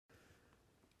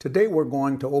Today we're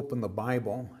going to open the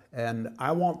Bible, and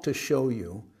I want to show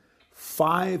you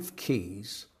 5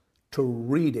 keys to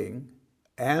reading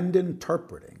and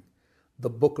interpreting the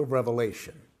book of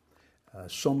Revelation.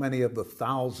 So many of the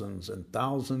thousands and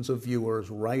thousands of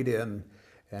viewers write in,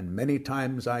 and many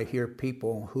times I hear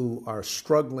people who are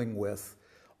struggling with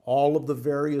all of the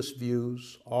various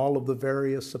views, all of the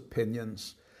various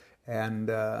opinions, and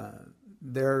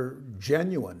they're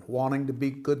genuine, wanting to be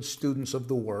good students of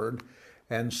the Word.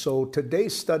 And so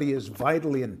today's study is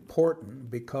vitally important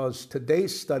because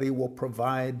today's study will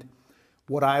provide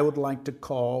what I would like to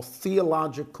call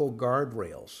theological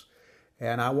guardrails.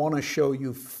 And I want to show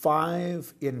you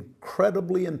 5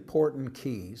 incredibly important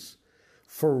keys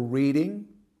for reading,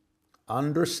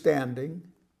 understanding,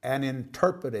 and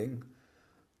interpreting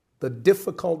the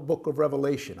difficult book of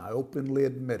Revelation. I openly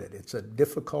admit it. It's a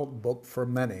difficult book for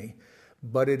many,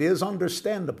 but it is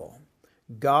understandable.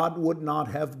 God would not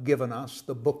have given us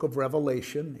the book of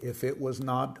Revelation if it was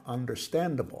not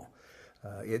understandable.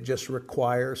 It just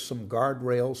requires some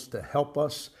guardrails to help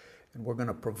us, and we're going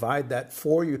to provide that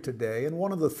for you today. And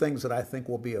one of the things that I think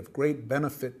will be of great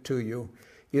benefit to you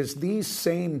is these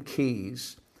same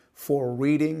keys for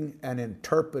reading and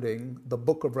interpreting the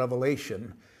book of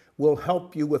Revelation will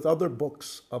help you with other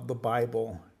books of the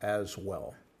Bible as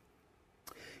well.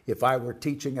 If I were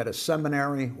teaching at a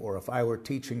seminary or if I were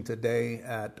teaching today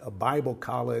at a Bible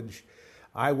college,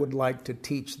 I would like to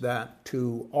teach that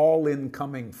to all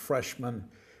incoming freshmen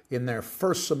in their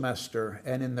first semester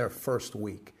and in their first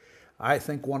week. I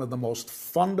think one of the most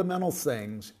fundamental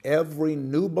things every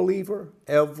new believer,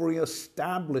 every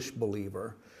established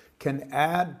believer can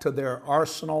add to their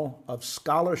arsenal of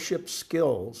scholarship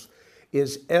skills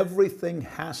is everything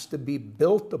has to be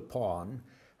built upon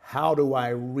how do I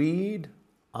read,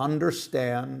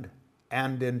 understand,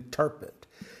 and interpret.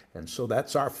 And so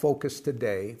that's our focus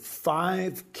today,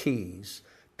 5 keys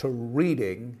to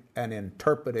reading and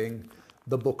interpreting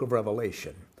the book of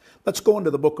Revelation. Let's go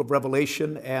into the book of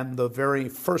Revelation and the very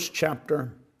first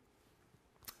chapter,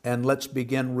 and let's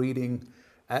begin reading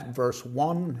at verse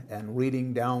 1 and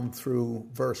reading down through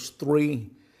verse 3.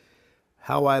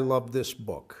 How I love this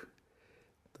book.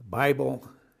 The Bible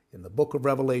in the book of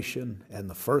Revelation and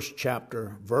the first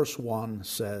chapter, verse 1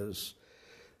 says,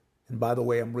 and by the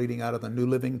way, I'm reading out of the New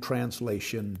Living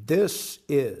Translation, this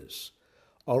is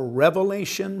a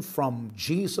revelation from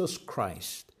Jesus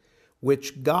Christ,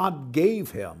 which God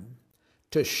gave him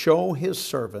to show his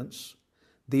servants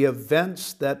the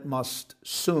events that must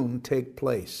soon take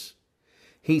place.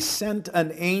 He sent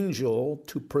an angel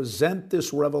to present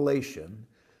this revelation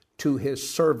to his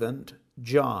servant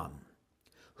John,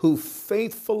 who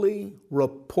faithfully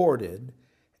reported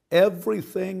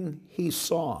everything he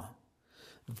saw.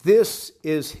 This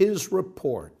is his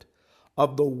report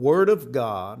of the Word of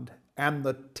God and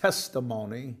the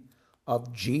testimony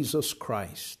of Jesus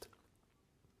Christ.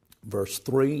 Verse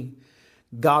 3,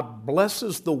 God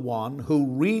blesses the one who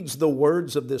reads the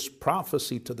words of this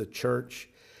prophecy to the church,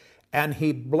 and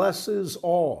he blesses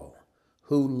all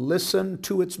who listen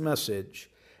to its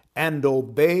message and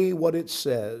obey what it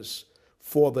says,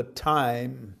 for the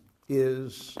time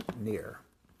is near.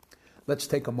 Let's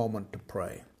take a moment to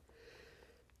pray.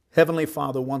 Heavenly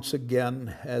Father, once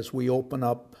again, as we open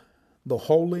up the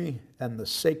holy and the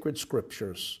sacred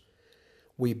scriptures,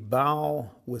 we bow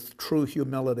with true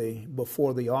humility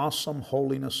before the awesome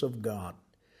holiness of God.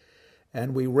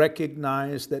 And we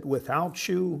recognize that without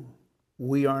you,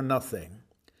 we are nothing.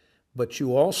 But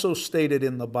you also stated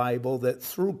in the Bible that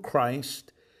through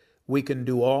Christ, we can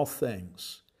do all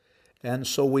things. And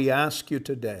so we ask you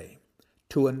today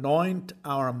to anoint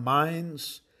our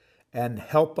minds and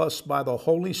help us by the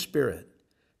Holy Spirit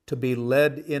to be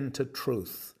led into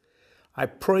truth. I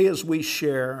pray as we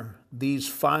share these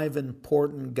 5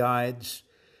 important guides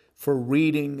for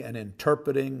reading and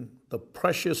interpreting the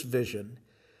precious vision,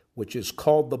 which is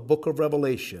called the book of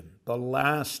Revelation, the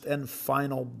last and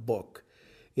final book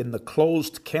in the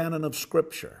closed canon of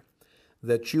Scripture,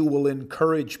 that you will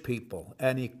encourage people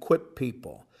and equip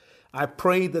people. I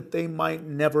pray that they might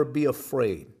never be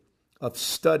afraid of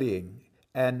studying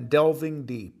and delving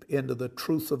deep into the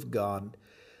truth of God.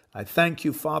 I thank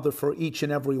you, Father, for each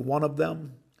and every one of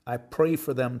them. I pray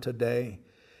for them today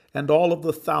and all of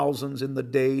the thousands in the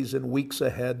days and weeks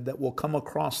ahead that will come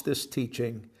across this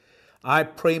teaching. I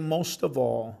pray most of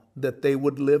all that they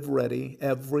would live ready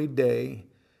every day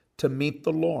to meet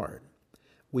the Lord.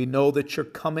 We know that you're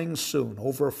coming soon.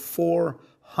 Over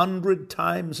 400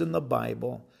 times in the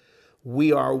Bible,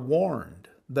 we are warned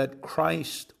that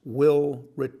Christ will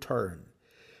return.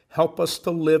 Help us to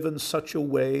live in such a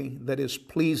way that is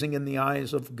pleasing in the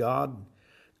eyes of God.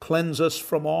 Cleanse us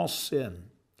from all sin.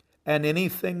 and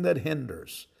anything that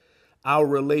hinders our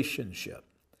relationship.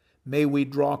 May we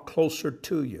draw closer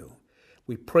to you.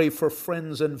 We pray for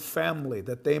friends and family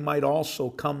that they might also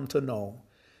come to know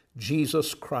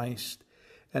Jesus Christ.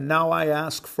 And now I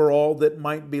ask for all that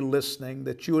might be listening,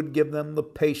 that you would give them the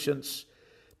patience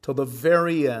to the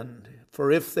very end.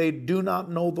 For if they do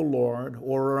not know the Lord,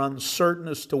 or are uncertain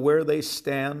as to where they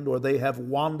stand, or they have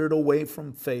wandered away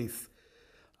from faith,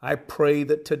 I pray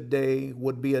that today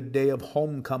would be a day of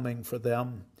homecoming for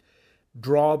them.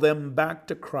 Draw them back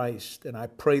to Christ, and I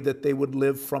pray that they would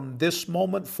live from this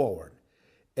moment forward,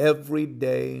 every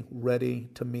day ready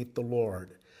to meet the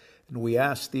Lord. And we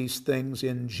ask these things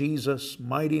in Jesus'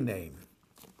 mighty name.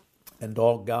 And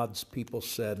all God's people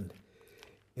said,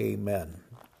 amen.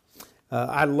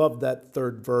 I love that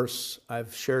third verse.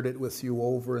 I've shared it with you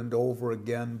over and over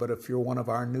again, but if you're one of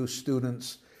our new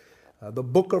students, the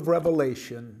book of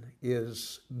Revelation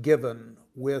is given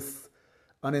with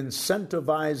an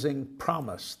incentivizing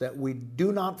promise that we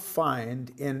do not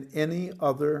find in any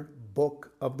other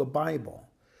book of the Bible.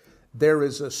 There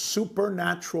is a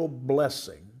supernatural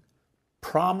blessing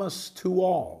promised to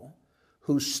all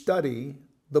who study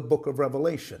the book of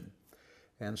Revelation.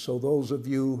 And so those of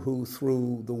you who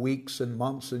through the weeks and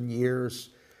months and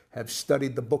years have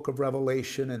studied the book of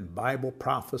Revelation and Bible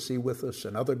prophecy with us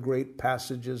and other great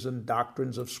passages and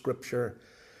doctrines of Scripture,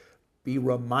 be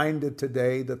reminded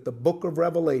today that the book of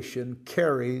Revelation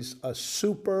carries a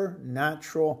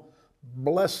supernatural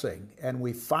blessing. And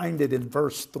we find it in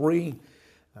verse 3.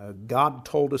 God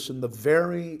told us in the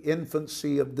very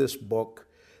infancy of this book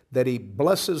that he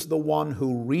blesses the one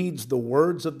who reads the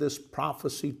words of this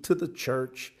prophecy to the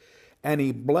church, and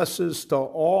he blesses to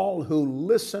all who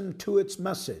listen to its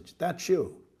message. That's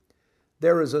you.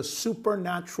 There is a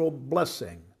supernatural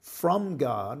blessing from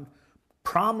God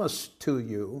promised to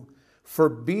you for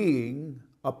being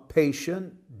a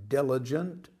patient,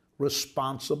 diligent,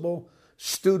 responsible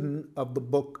student of the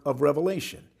book of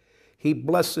Revelation. He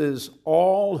blesses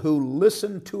all who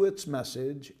listen to its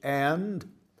message and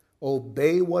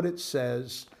obey what it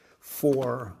says,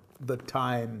 for the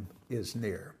time is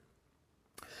near.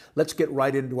 Let's get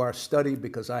right into our study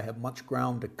because I have much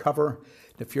ground to cover.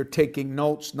 If you're taking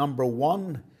notes, number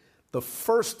one, the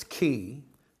first key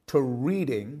to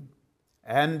reading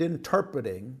and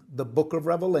interpreting the book of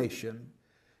Revelation,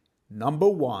 number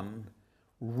one,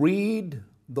 read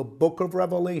the book of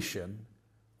Revelation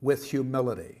with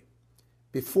humility.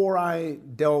 Before I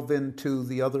delve into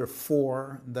the other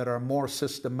four that are more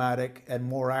systematic and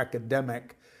more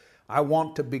academic, I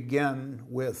want to begin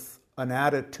with an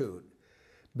attitude,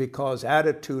 because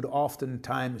attitude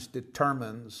oftentimes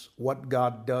determines what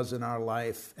God does in our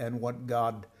life and what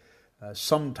God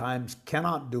sometimes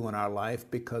cannot do in our life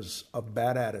because of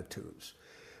bad attitudes.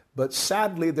 But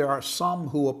sadly, there are some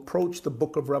who approach the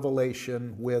book of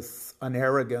Revelation with an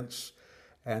arrogance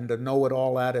and a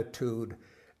know-it-all attitude,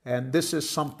 and this is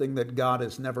something that God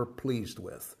is never pleased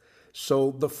with. So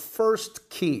the first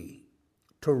key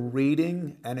to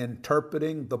reading and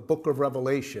interpreting the book of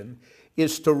Revelation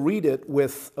is to read it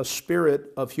with a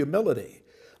spirit of humility.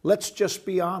 Let's just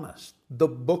be honest. The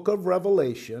book of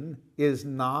Revelation is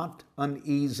not an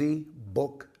easy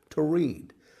book to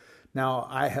read. Now,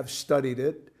 I have studied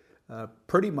it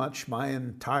pretty much my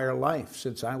entire life.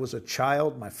 Since I was a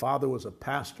child, my father was a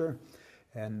pastor,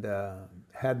 and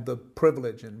had the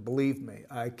privilege, and believe me,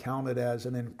 I count it as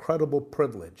an incredible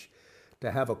privilege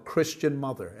to have a Christian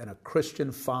mother and a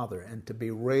Christian father and to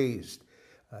be raised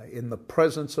in the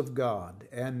presence of God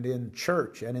and in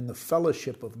church and in the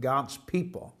fellowship of God's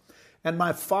people. And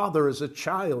my father as a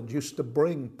child used to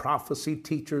bring prophecy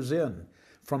teachers in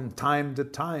from time to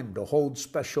time to hold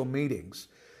special meetings.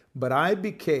 But I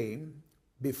became,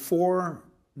 before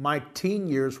my teen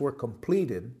years were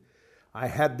completed, I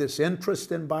had this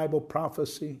interest in Bible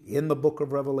prophecy, in the book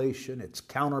of Revelation, its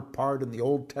counterpart in the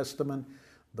Old Testament,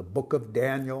 the book of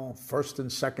Daniel, 1st and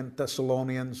 2nd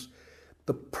Thessalonians.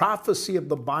 The prophecy of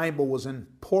the Bible was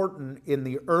important in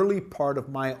the early part of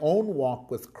my own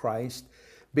walk with Christ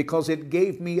because it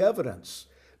gave me evidence.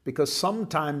 Because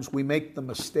sometimes we make the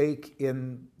mistake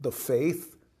in the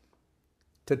faith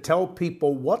to tell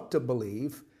people what to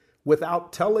believe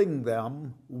without telling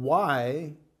them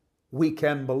why we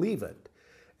can believe it.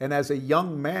 And as a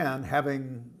young man,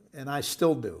 and I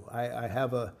still do, I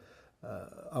have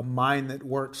a mind that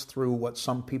works through what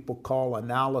some people call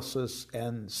analysis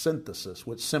and synthesis,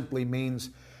 which simply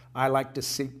means I like to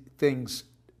see things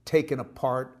taken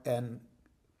apart and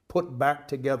put back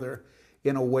together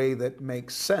in a way that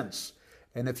makes sense.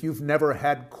 And if you've never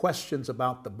had questions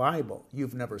about the Bible,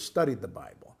 you've never studied the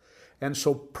Bible. And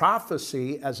so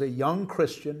prophecy as a young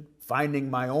Christian,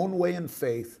 finding my own way in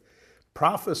faith,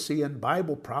 Prophecy and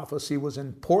Bible prophecy was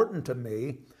important to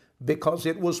me because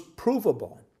it was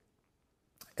provable.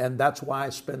 And that's why I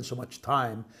spend so much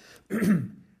time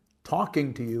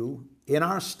talking to you in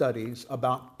our studies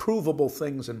about provable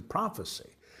things in prophecy.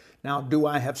 Now, do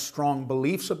I have strong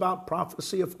beliefs about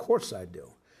prophecy? Of course I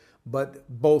do. But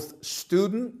both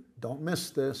student, don't miss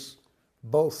this,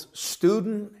 both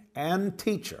student and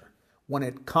teacher, when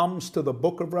it comes to the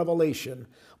book of Revelation,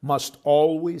 must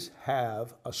always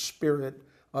have a spirit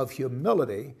of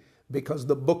humility, because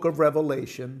the book of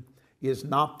Revelation is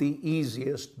not the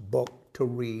easiest book to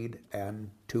read and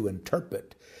to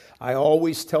interpret. I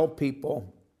always tell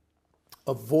people,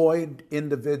 avoid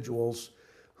individuals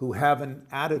who have an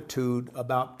attitude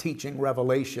about teaching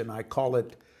Revelation. I call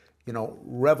it,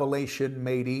 Revelation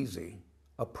made easy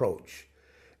approach.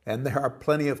 And there are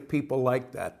plenty of people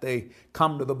like that. They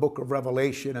come to the book of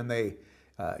Revelation and they,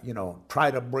 try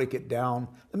to break it down.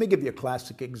 Let me give you a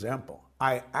classic example.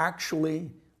 I actually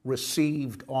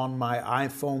received on my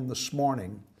iPhone this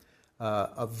morning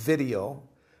a video,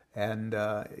 and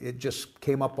it just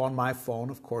came up on my phone.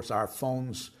 Of course, our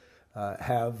phones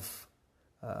have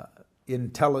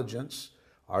intelligence,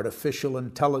 artificial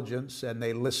intelligence, and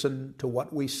they listen to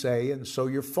what we say. And so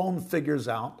your phone figures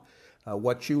out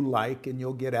what you like, and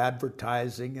you'll get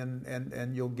advertising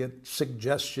and you'll get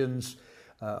suggestions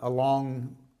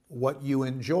along what you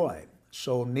enjoy.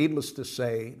 So needless to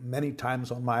say, many times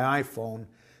on my iPhone,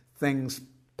 things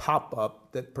pop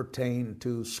up that pertain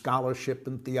to scholarship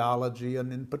and theology,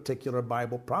 and in particular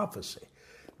Bible prophecy.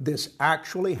 This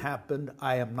actually happened.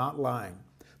 I am not lying.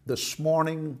 This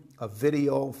morning, a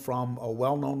video from a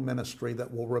well-known ministry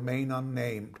that will remain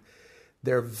unnamed.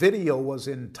 Their video was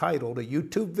entitled, a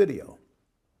YouTube video,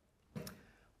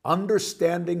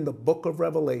 Understanding the Book of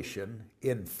Revelation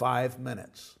in 5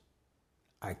 minutes.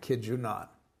 I kid you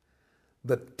not.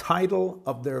 The title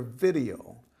of their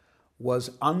video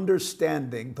was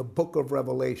Understanding the Book of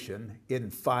Revelation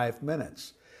in 5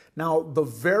 minutes. Now, the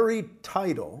very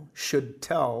title should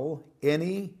tell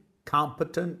any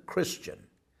competent Christian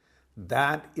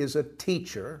that is a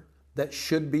teacher that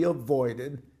should be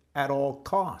avoided at all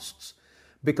costs.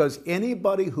 Because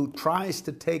anybody who tries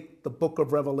to take the book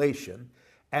of Revelation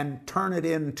and turn it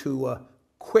into a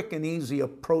quick and easy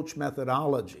approach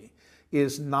methodology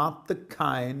is not the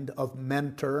kind of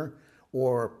mentor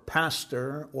or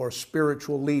pastor or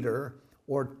spiritual leader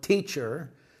or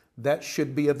teacher that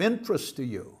should be of interest to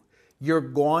you. You're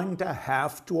going to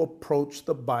have to approach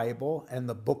the Bible and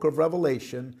the book of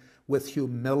Revelation with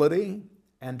humility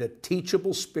and a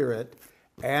teachable spirit,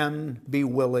 and be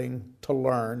willing to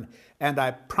learn. And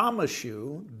I promise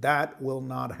you that will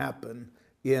not happen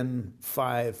in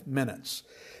 5 minutes.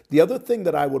 The other thing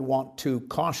that I would want to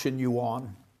caution you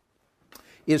on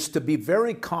is to be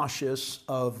very cautious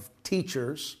of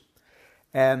teachers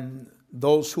and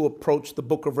those who approach the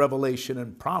book of Revelation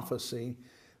and prophecy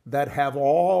that have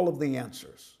all of the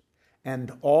answers,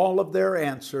 and all of their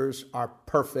answers are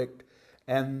perfect,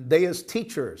 and they as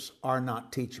teachers are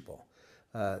not teachable.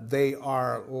 They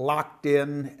are locked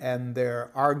in, and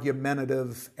they're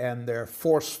argumentative, and they're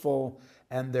forceful,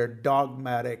 and they're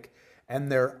dogmatic,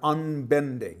 and they're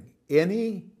unbending.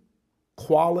 Any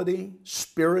quality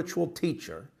spiritual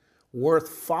teacher worth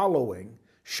following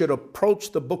should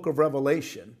approach the book of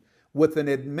Revelation with an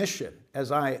admission,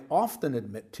 as I often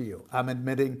admit to you. I'm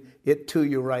admitting it to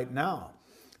you right now,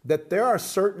 that there are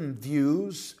certain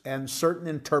views and certain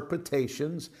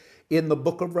interpretations in the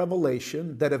book of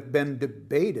Revelation that have been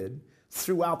debated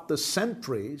throughout the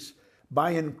centuries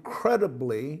by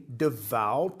incredibly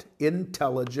devout,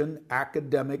 intelligent,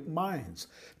 academic minds.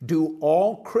 Do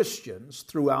all Christians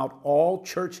throughout all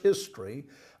church history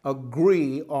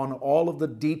agree on all of the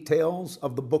details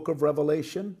of the book of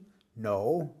Revelation?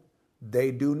 No,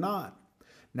 they do not.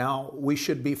 Now, we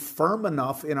should be firm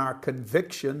enough in our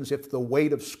convictions if the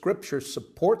weight of Scripture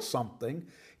supports something.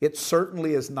 It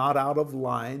certainly is not out of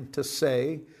line to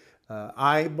say,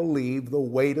 I believe the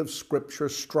weight of Scripture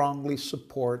strongly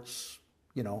supports,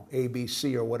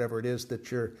 ABC or whatever it is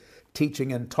that you're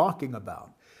teaching and talking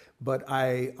about. But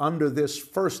under this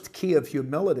first key of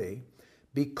humility,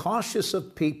 be cautious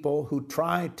of people who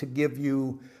try to give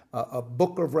you a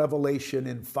book of Revelation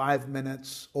in 5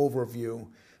 minutes overview.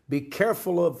 Be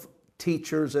careful of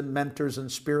teachers and mentors and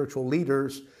spiritual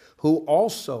leaders who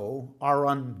also are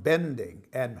unbending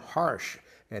and harsh,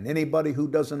 and anybody who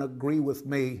doesn't agree with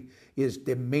me is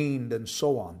demeaned and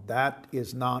so on. That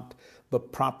is not the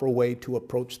proper way to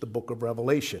approach the book of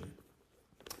Revelation.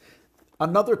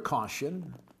 Another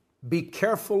caution, be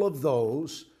careful of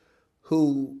those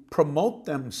who promote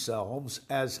themselves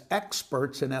as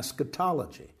experts in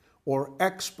eschatology or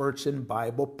experts in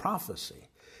Bible prophecy.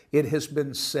 It has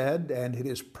been said, and it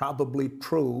is probably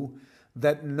true,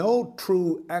 that no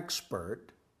true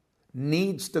expert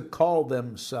needs to call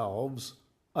themselves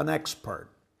an expert.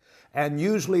 And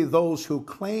usually those who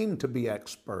claim to be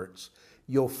experts,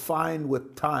 you'll find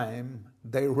with time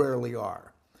they rarely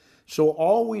are. So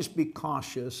always be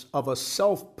cautious of a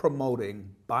self-promoting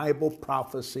Bible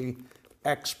prophecy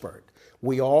expert.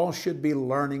 We all should be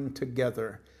learning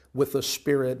together with a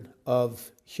spirit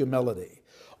of humility.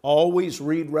 Always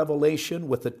read Revelation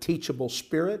with a teachable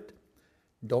spirit.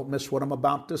 Don't miss what I'm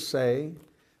about to say.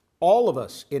 All of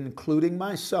us, including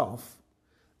myself,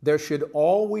 there should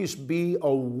always be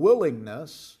a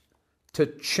willingness to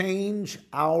change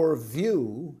our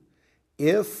view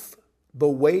if the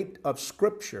weight of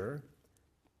Scripture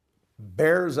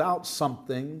bears out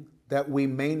something that we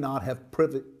may not have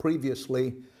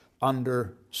previously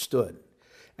understood.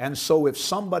 And so if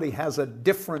somebody has a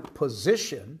different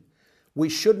position, we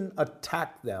shouldn't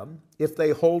attack them if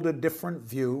they hold a different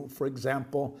view. For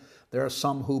example, there are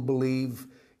some who believe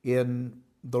in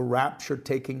the rapture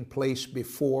taking place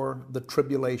before the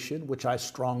tribulation, which I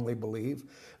strongly believe.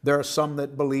 There are some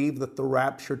that believe that the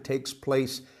rapture takes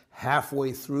place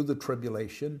halfway through the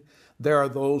tribulation. There are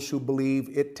those who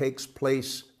believe it takes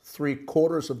place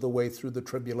 3/4 of the way through the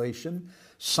tribulation.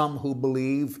 Some who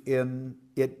believe in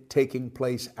it taking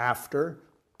place after,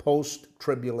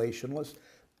 post-tribulationist,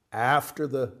 after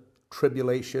the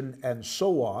tribulation, and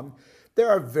so on. There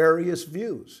are various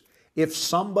views. If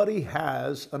somebody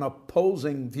has an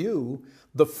opposing view,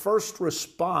 the first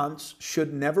response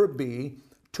should never be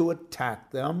to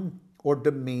attack them or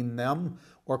demean them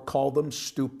or call them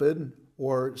stupid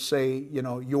or say,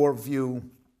 your view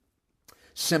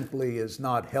simply is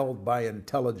not held by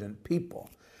intelligent people.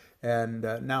 And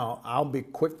now I'll be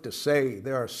quick to say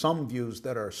there are some views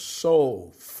that are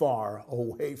so far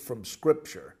away from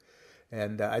Scripture.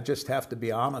 And I just have to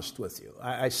be honest with you.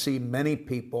 I see many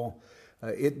people,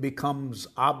 it becomes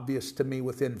obvious to me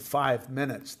within 5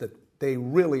 minutes that they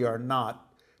really are not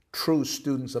true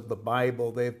students of the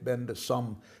Bible. They've been to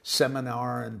some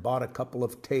seminar and bought a couple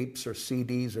of tapes or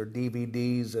CDs or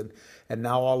DVDs, and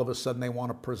now all of a sudden they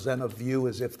want to present a view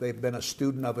as if they've been a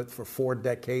student of it for 4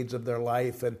 decades of their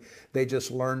life, and they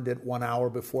just learned it 1 hour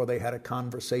before they had a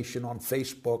conversation on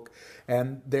Facebook,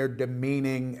 and they're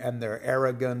demeaning and they're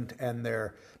arrogant and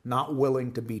they're not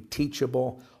willing to be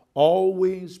teachable.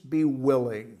 Always be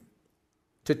willing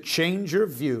to change your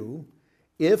view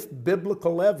if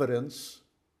biblical evidence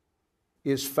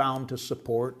is found to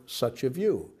support such a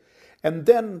view. And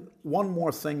then one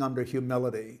more thing under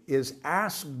humility is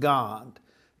ask God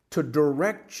to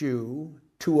direct you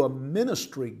to a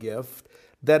ministry gift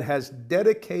that has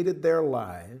dedicated their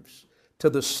lives to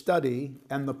the study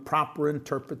and the proper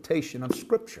interpretation of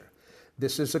Scripture.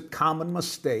 This is a common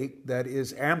mistake that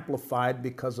is amplified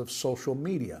because of social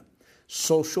media.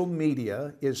 Social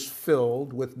media is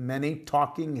filled with many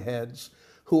talking heads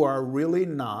who are really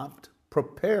not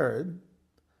prepared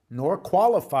nor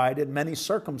qualified in many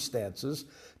circumstances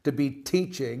to be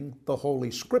teaching the Holy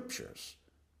Scriptures.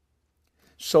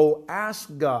 So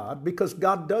ask God, because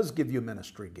God does give you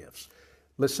ministry gifts.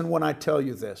 Listen when I tell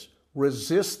you this.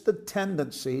 Resist the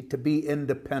tendency to be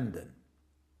independent.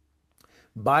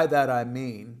 By that I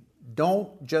mean,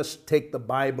 don't just take the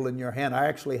Bible in your hand. I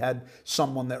actually had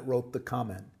someone that wrote the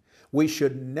comment. We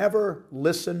should never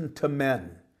listen to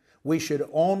men. We should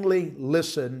only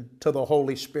listen to the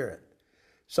Holy Spirit.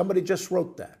 Somebody just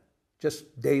wrote that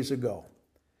just days ago.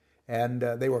 And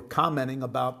they were commenting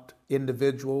about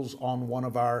individuals on one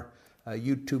of our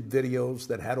YouTube videos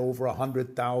that had over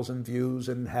 100,000 views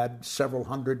and had several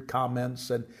hundred comments.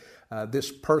 And this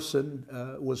person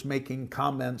was making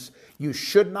comments, you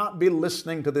should not be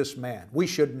listening to this man. We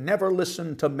should never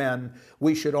listen to men.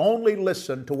 We should only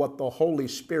listen to what the Holy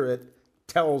Spirit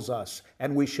tells us.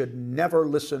 And we should never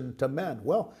listen to men.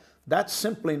 Well, that's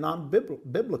simply not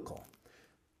biblical.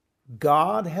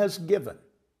 God has given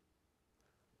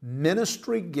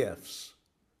ministry gifts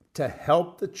to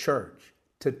help the church,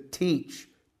 to teach,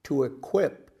 to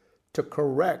equip, to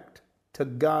correct, to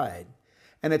guide.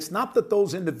 And it's not that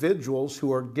those individuals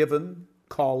who are given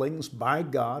callings by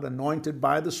God, anointed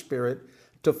by the Spirit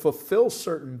to fulfill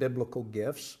certain biblical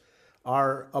gifts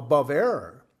are above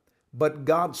error, but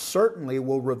God certainly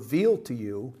will reveal to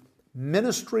you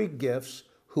ministry gifts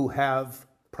who have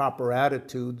proper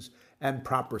attitudes and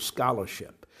proper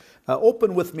scholarship.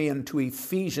 Open with me into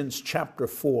Ephesians chapter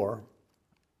 4.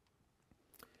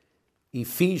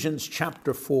 Ephesians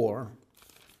chapter 4.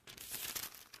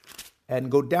 And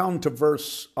go down to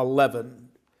verse 11.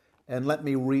 And let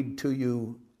me read to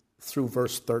you through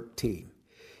verse 13.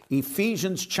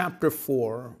 Ephesians chapter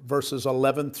 4, verses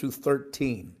 11 through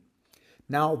 13.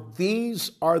 Now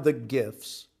these are the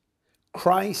gifts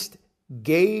Christ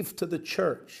gave to the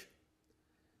church.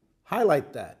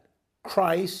 Highlight that.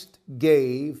 Christ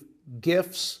gave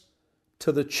gifts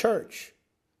to the church.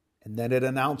 And then it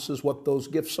announces what those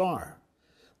gifts are.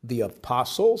 The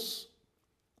apostles,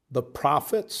 the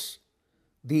prophets,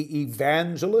 the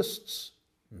evangelists,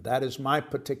 that is my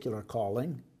particular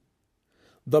calling,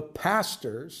 the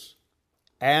pastors,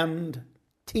 and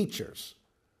teachers.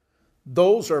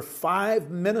 Those are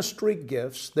 5 ministry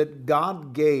gifts that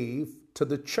God gave to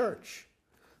the church.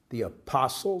 The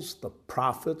apostles, the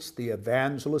prophets, the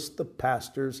evangelists, the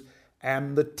pastors,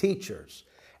 and the teachers.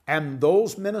 And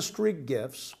those ministry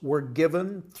gifts were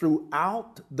given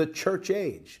throughout the church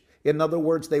age. In other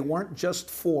words, they weren't just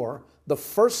for the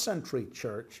first century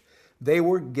church. They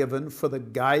were given for the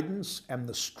guidance and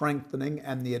the strengthening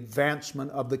and the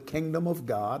advancement of the kingdom of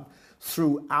God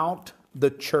throughout the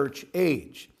church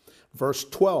age. Verse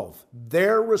 12,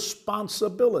 their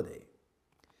responsibility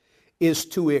is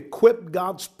to equip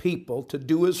God's people to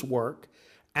do His work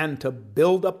and to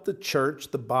build up the church,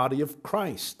 the body of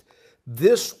Christ.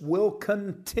 This will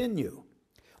continue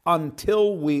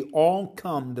until we all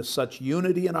come to such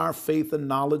unity in our faith and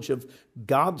knowledge of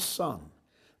God's Son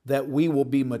that we will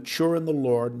be mature in the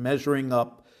Lord, measuring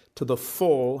up to the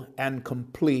full and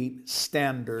complete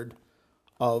standard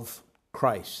of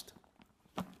Christ.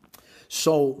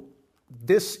 So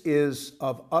this is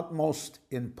of utmost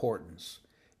importance.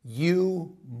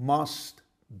 You must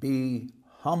be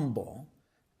humble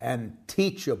and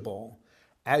teachable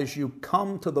as you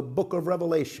come to the book of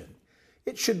Revelation.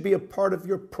 It should be a part of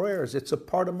your prayers. It's a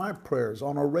part of my prayers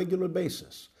on a regular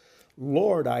basis.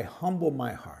 Lord, I humble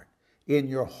my heart in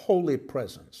your holy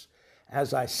presence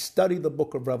as I study the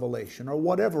book of Revelation or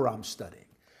whatever I'm studying.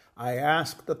 I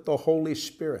ask that the Holy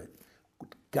Spirit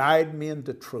guide me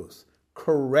into truth,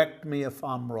 correct me if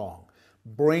I'm wrong,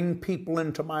 bring people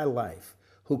into my life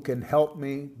who can help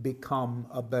me become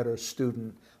a better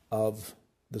student of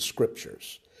the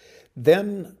Scriptures.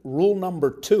 Then rule number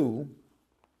 2,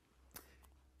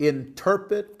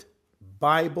 interpret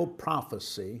Bible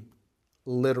prophecy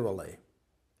literally.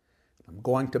 I'm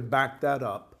going to back that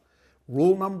up.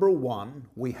 Rule number 1,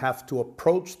 we have to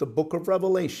approach the book of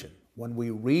Revelation. When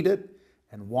we read it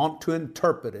and want to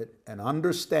interpret it and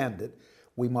understand it,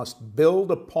 we must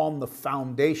build upon the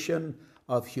foundation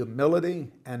of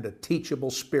humility and a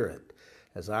teachable spirit.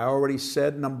 As I already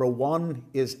said, number 1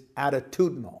 is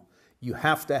attitudinal. You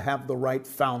have to have the right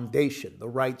foundation, the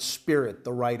right spirit,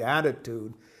 the right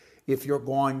attitude if you're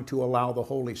going to allow the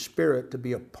Holy Spirit to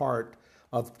be a part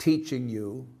of teaching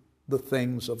you the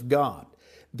things of God.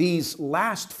 These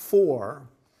last 4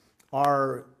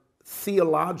 are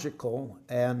theological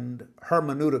and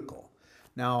hermeneutical.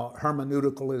 Now,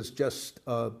 hermeneutical is just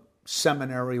a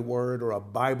seminary word or a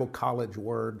Bible college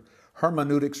word.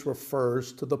 Hermeneutics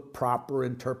refers to the proper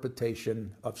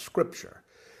interpretation of Scripture.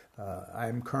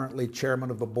 I'm currently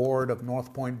chairman of the board of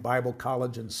North Point Bible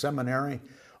College and Seminary.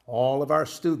 All of our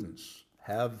students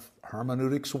have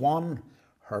Hermeneutics 1,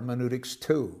 Hermeneutics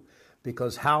 2,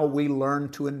 because how we learn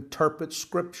to interpret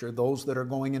Scripture, those that are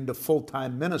going into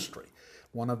full-time ministry,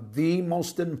 one of the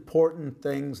most important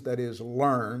things that is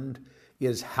learned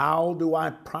is how do I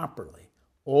properly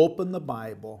open the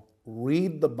Bible,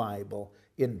 read the Bible,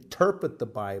 interpret the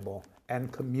Bible,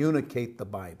 and communicate the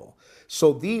Bible.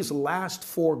 So these last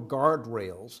 4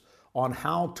 guardrails on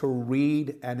how to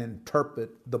read and interpret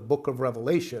the book of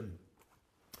Revelation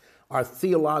are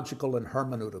theological and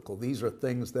hermeneutical. These are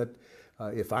things that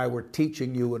if I were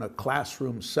teaching you in a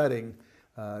classroom setting,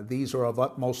 these are of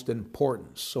utmost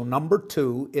importance. So number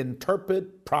 2,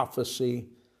 interpret prophecy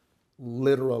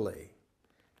literally.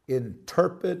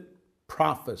 Interpret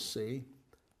prophecy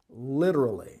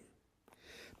literally.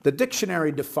 The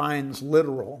dictionary defines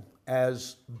literal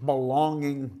as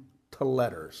belonging to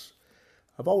letters.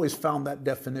 I've always found that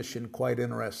definition quite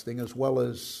interesting as well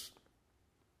as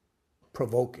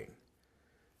provoking.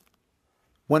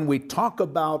 When we talk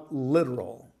about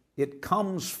literal, it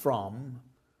comes from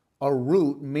a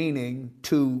root meaning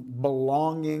to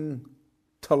belonging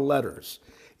to letters.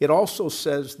 It also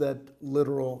says that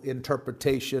literal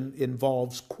interpretation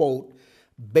involves, quote,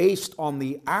 based on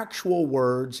the actual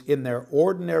words in their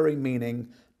ordinary meaning,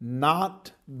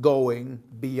 not going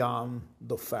beyond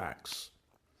the facts.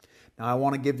 Now, I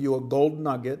want to give you a gold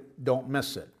nugget. Don't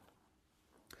miss it.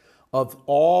 Of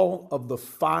all of the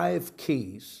 5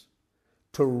 keys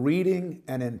to reading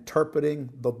and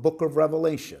interpreting the book of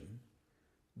Revelation,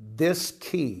 this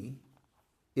key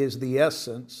is the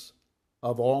essence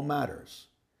of all matters.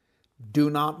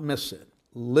 Do not miss it.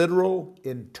 literal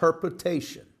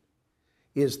interpretation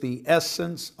is the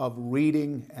essence of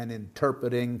reading and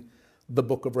interpreting the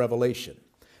book of Revelation.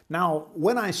 Now,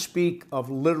 when I speak of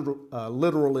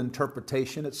literal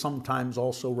interpretation, it's sometimes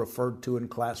also referred to in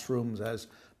classrooms as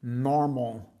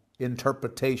normal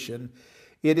interpretation.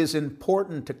 It is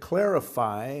important to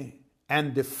clarify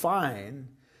and define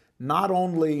not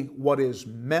only what is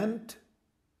meant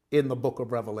in the book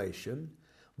of Revelation,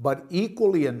 but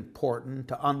equally important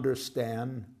to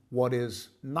understand what is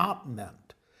not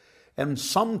meant. And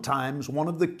sometimes one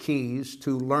of the keys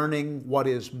to learning what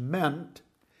is meant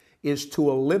is to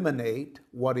eliminate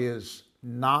what is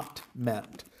not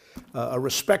meant. A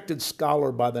respected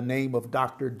scholar by the name of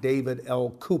Dr. David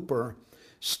L. Cooper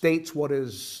states what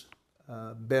has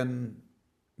been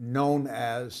known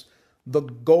as the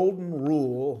golden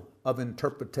rule of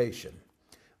interpretation.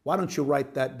 Why don't you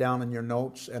write that down in your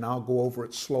notes, and I'll go over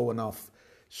it slow enough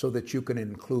so that you can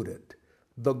include it.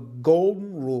 The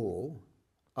golden rule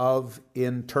of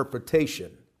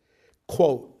interpretation.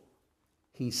 Quote,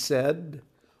 he said,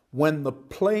 when the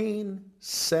plain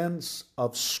sense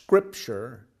of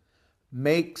Scripture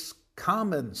makes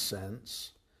common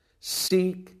sense,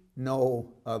 seek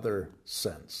no other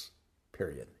sense,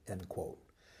 period, end quote.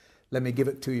 Let me give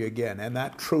it to you again, and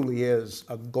that truly is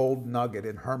a gold nugget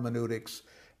in hermeneutics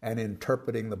and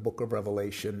interpreting the book of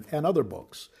Revelation and other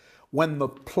books. When the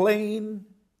plain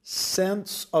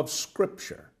sense of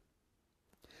Scripture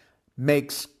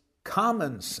makes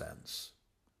common sense,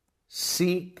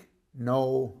 seek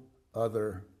no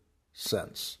other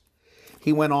sense.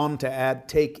 He went on to add,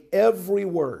 take every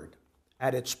word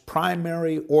at its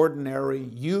primary, ordinary,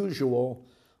 usual,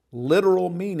 literal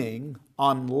meaning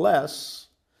unless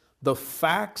the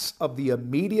facts of the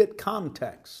immediate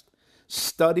context,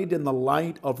 studied in the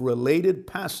light of related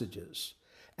passages,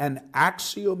 and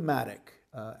axiomatic.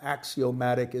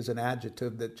 Axiomatic is an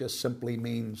adjective that just simply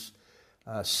means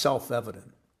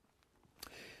self-evident.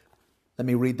 Let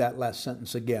me read that last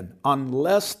sentence again.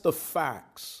 Unless the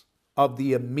facts of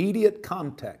the immediate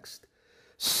context,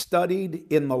 studied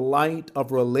in the light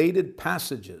of related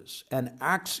passages and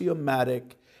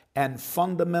axiomatic and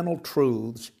fundamental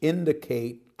truths,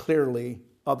 indicate clearly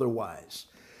otherwise.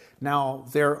 Now,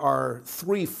 there are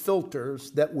three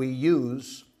filters that we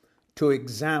use to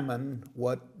examine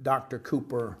what Dr.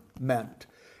 Cooper meant.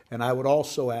 And I would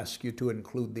also ask you to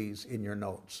include these in your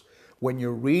notes. When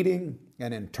you're reading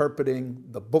and interpreting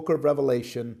the book of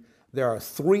Revelation, there are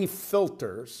three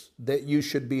filters that you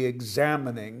should be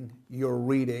examining your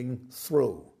reading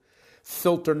through.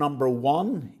 Filter number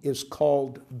one is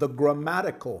called the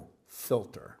grammatical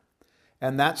filter.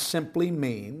 And that simply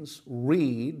means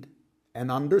read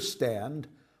and understand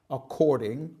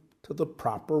according to the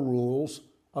proper rules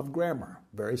of grammar.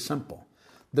 Very simple.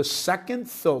 The second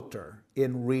filter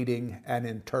in reading and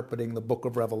interpreting the book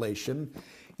of Revelation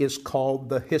is called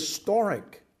the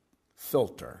historic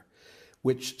filter,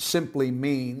 which simply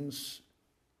means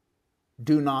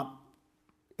do not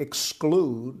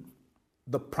exclude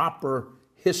the proper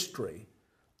history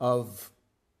of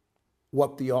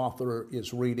what the author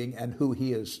is reading and who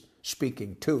he is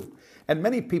speaking to. And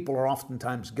many people are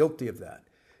oftentimes guilty of that.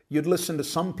 You'd listen to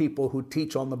some people who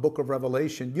teach on the book of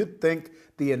Revelation, you'd think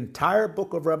the entire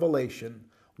book of Revelation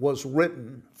was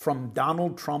written from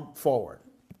Donald Trump forward.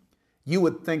 You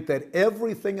would think that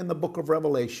everything in the book of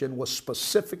Revelation was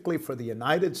specifically for the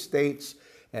United States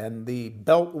and the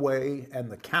Beltway and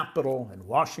the Capitol and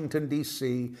Washington,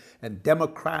 D.C., and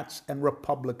Democrats and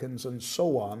Republicans and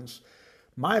so on.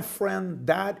 My friend,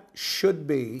 that should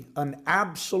be an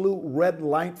absolute red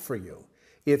light for you.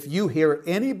 If you hear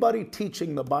anybody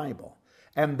teaching the Bible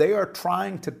and they are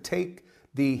trying to take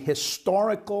the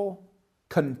historical,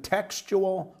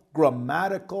 contextual,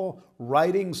 grammatical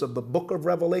writings of the book of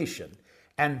Revelation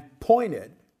and point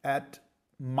it at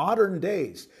modern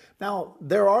days. Now,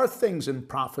 there are things in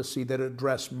prophecy that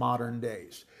address modern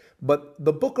days, but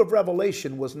the book of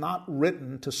Revelation was not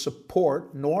written to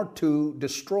support nor to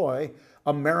destroy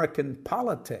American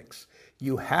politics.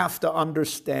 You have to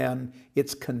understand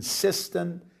its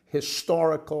consistent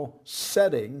historical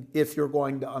setting if you're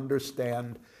going to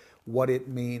understand what it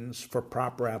means for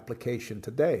proper application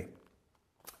today.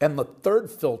 And the third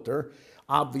filter,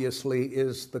 obviously,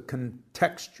 is the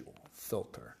contextual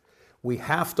filter. We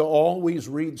have to always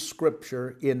read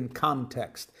Scripture in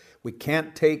context. We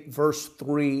can't take verse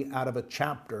 3 out of a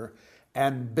chapter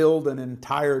and build an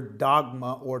entire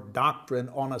dogma or doctrine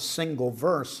on a single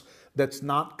verse that's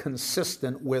not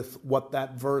consistent with what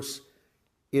that verse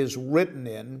is written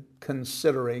in,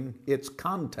 considering its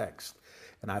context.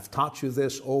 And I've taught you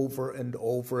this over and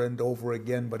over and over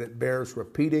again, but it bears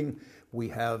repeating. We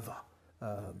have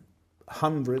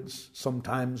hundreds,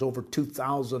 sometimes over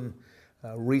 2,000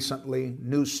 recently,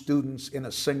 new students in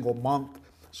a single month.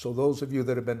 So those of you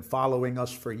that have been following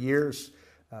us for years,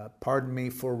 pardon me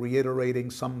for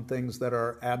reiterating some things that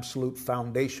are absolute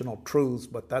foundational truths,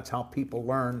 but that's how people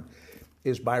learn,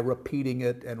 is by repeating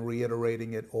it and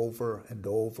reiterating it over and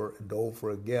over and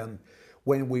over again.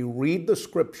 When we read the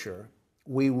scripture,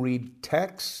 we read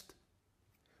text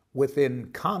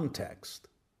within context.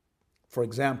 For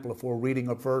example, if we're reading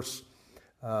a verse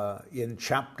in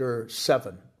chapter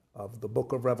 7 of the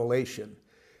book of Revelation,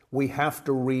 we have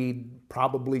to read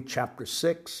probably chapter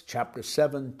 6, chapter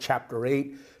 7, chapter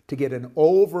 8 to get an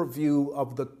overview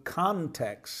of the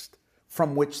context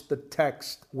from which the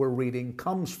text we're reading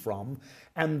comes from.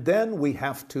 And then we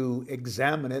have to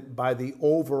examine it by the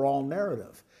overall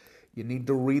narrative. You need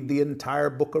to read the entire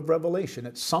book of Revelation.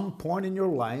 At some point in your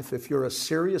life, if you're a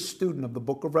serious student of the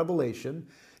book of Revelation,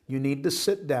 you need to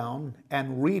sit down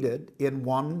and read it in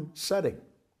one setting.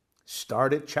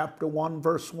 Start at chapter 1,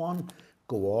 verse 1,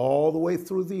 go all the way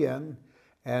through the end,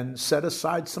 and set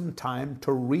aside some time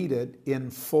to read it in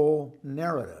full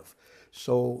narrative.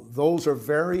 So those are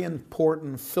very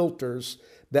important filters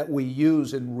that we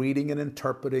use in reading and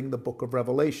interpreting the book of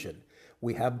Revelation.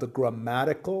 We have the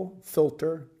grammatical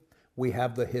filter, we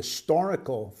have the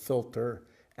historical filter,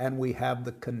 and we have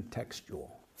the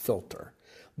contextual filter.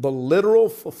 The literal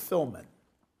fulfillment,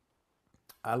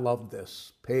 I love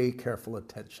this, pay careful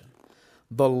attention.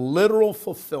 The literal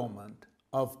fulfillment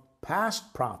of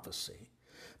past prophecy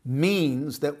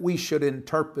means that we should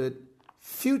interpret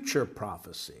future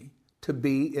prophecy to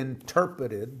be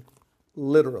interpreted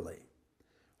literally.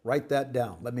 Write that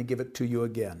down. Let me give it to you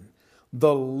again.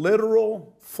 The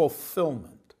literal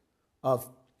fulfillment of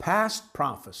past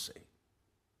prophecy,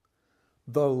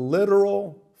 the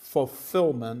literal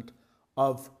fulfillment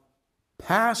of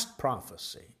past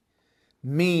prophecy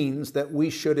means that we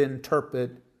should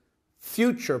interpret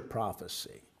future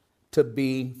prophecy to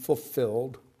be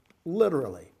fulfilled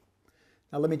literally.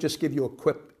 Now let me just give you a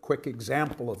quick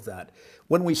example of that.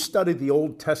 When we study the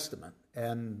Old Testament,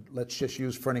 and let's just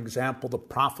use for an example the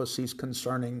prophecies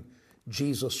concerning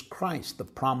Jesus Christ, the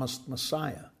promised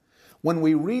Messiah. When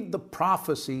we read the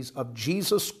prophecies of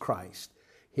Jesus Christ,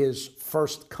 his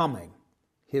first coming,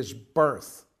 his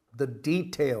birth, the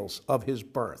details of his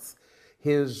birth,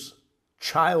 his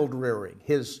child rearing,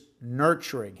 his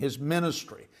nurturing, his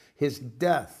ministry, his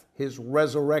death, his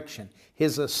resurrection,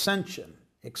 his ascension,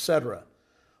 etc.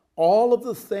 All of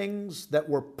the things that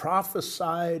were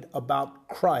prophesied about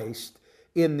Christ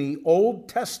in the Old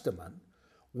Testament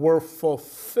were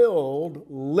fulfilled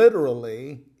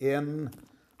literally in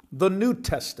the New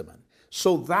Testament.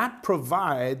 So that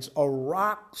provides a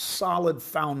rock-solid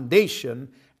foundation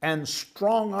and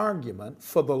strong argument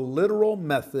for the literal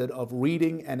method of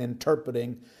reading and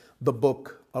interpreting the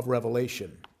book of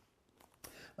Revelation.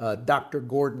 Dr.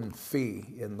 Gordon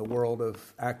Fee, in the world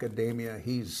of academia,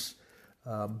 he's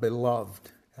beloved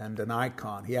and an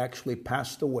icon. He actually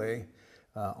passed away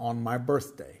on my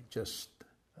birthday, just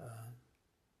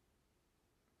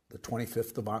the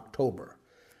 25th of October.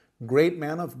 Great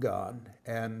man of God,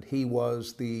 and he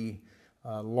was the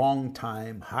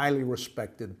longtime, highly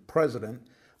respected president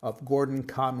of Gordon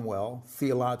Conwell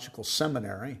Theological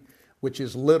Seminary, which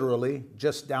is literally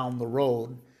just down the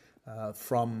road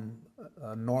from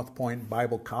North Point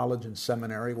Bible College and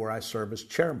Seminary, where I serve as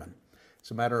chairman. As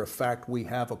a matter of fact, we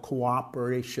have a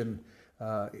cooperation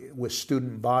with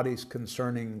student bodies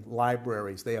concerning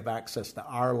libraries. They have access to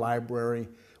our library.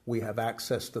 We have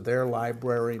access to their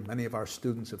library. Many of our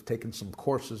students have taken some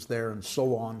courses there and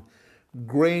so on.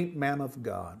 Great man of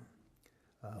God,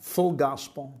 full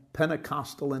gospel,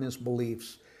 Pentecostal in his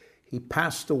beliefs. He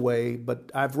passed away,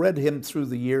 but I've read him through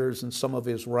the years in some of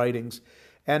his writings.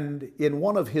 And in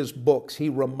one of his books, he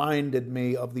reminded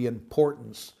me of the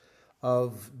importance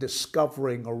of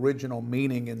discovering original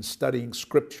meaning in studying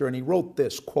Scripture. And he wrote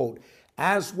this, quote,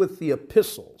 "As with the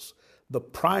epistles, the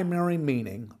primary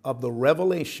meaning of the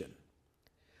revelation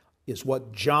is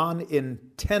what John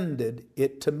intended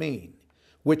it to mean,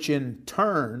 which in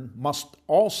turn must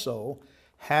also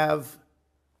have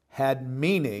had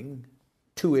meaning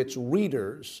to its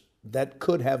readers that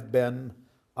could have been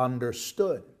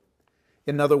understood."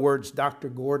 In other words, Dr.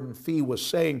 Gordon Fee was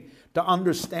saying, to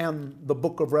understand the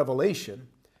book of Revelation,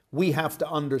 we have to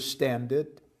understand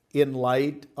it in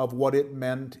light of what it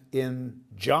meant in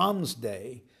John's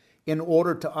day in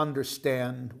order to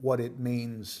understand what it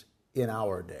means in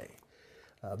our day.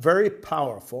 Very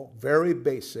powerful, very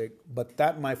basic, but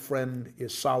that, my friend,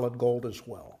 is solid gold as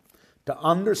well. To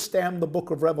understand the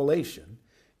book of Revelation,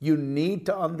 you need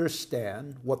to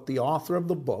understand what the author of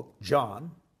the book,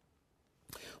 John,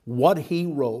 what he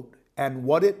wrote and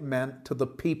what it meant to the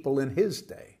people in his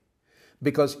day.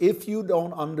 Because if you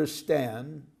don't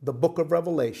understand the book of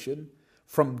Revelation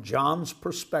from John's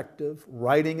perspective,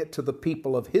 writing it to the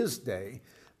people of his day,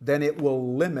 then it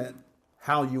will limit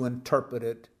how you interpret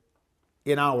it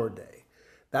in our day.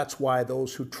 That's why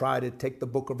those who try to take the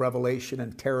book of Revelation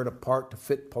and tear it apart to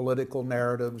fit political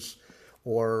narratives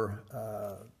or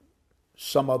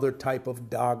some other type of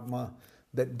dogma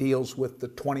that deals with the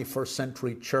 21st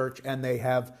century church, and they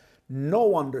have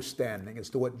no understanding as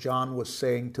to what John was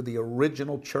saying to the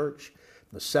original church,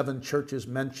 the 7 churches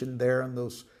mentioned there in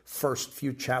those first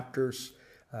few chapters,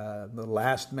 the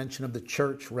last mention of the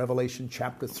church, Revelation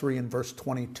chapter 3 and verse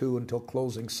 22 until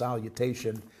closing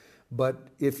salutation. But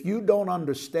if you don't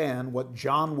understand what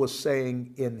John was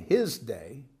saying in his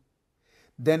day,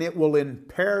 then it will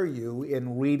impair you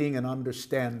in reading and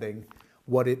understanding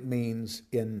what it means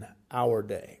in our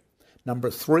day. Number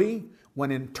 3,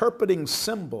 when interpreting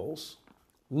symbols,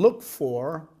 look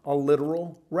for a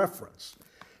literal reference.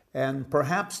 And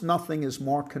perhaps nothing is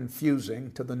more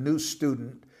confusing to the new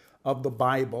student of the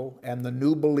Bible and the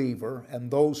new believer and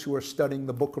those who are studying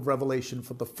the book of Revelation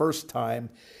for the first time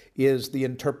is the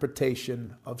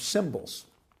interpretation of symbols.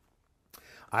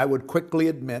 I would quickly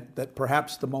admit that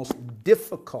perhaps the most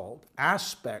difficult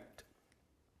aspect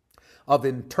of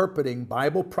interpreting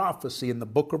Bible prophecy in the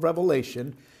book of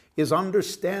Revelation is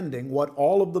understanding what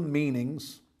all of the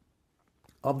meanings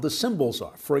of the symbols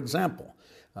are. For example,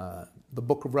 the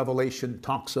book of Revelation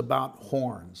talks about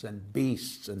horns and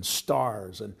beasts and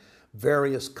stars and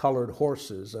various colored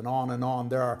horses and on and on.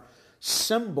 There are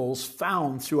symbols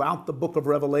found throughout the book of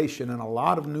Revelation, and a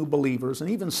lot of new believers and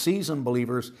even seasoned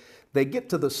believers, they get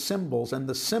to the symbols and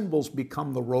the symbols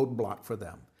become the roadblock for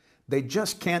them. They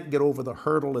just can't get over the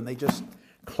hurdle and they just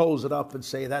close it up and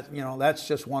say that, that's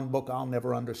just one book I'll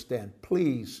never understand.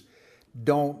 Please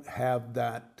don't have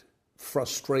that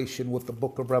frustration with the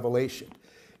book of Revelation.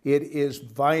 It is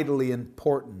vitally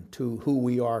important to who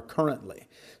we are currently.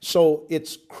 So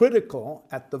it's critical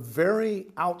at the very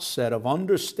outset of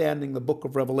understanding the book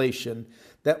of Revelation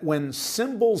that when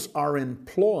symbols are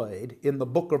employed in the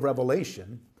book of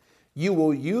Revelation, you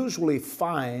will usually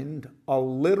find a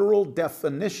literal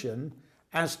definition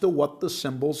as to what the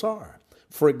symbols are.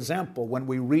 For example, when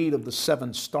we read of the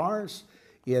 7 stars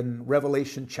in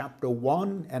Revelation chapter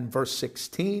 1 and verse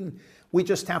 16, we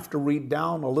just have to read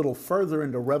down a little further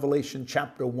into Revelation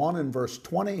chapter 1 and verse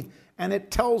 20, and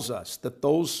it tells us that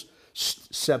those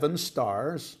 7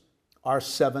 stars are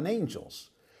 7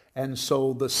 angels. And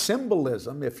so the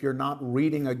symbolism, if you're not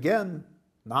reading again,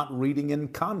 not reading in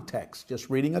context, just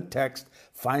reading a text,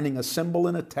 finding a symbol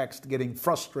in a text, getting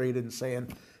frustrated and saying,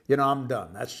 I'm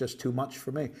done. That's just too much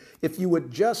for me. If you would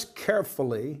just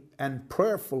carefully and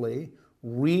prayerfully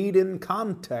read in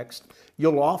context,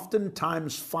 you'll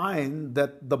oftentimes find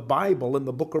that the Bible in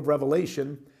the book of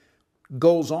Revelation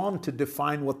goes on to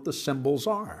define what the symbols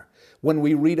are. When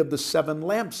we read of the 7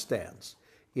 lampstands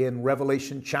in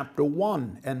Revelation chapter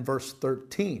 1 and verse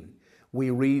 13, we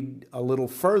read a little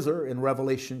further in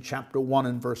Revelation chapter 1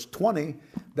 and verse 20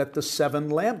 that the 7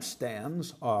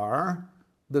 lampstands are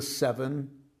the 7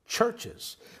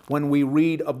 churches. When we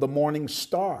read of the morning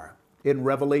star in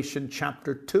Revelation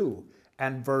chapter 2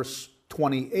 and verse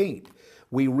 28,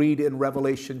 we read in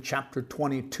Revelation chapter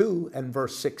 22 and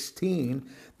verse 16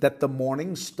 that the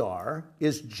morning star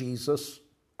is Jesus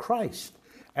Christ,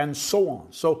 and so on.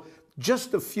 So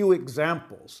just a few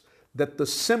examples that the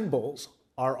symbols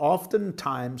are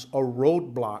oftentimes a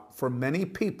roadblock for many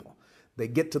people. They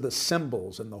get to the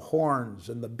symbols and the horns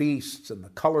and the beasts and the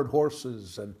colored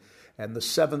horses and the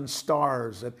 7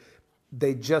 stars, and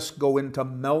they just go into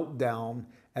meltdown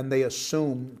and they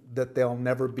assume that they'll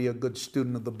never be a good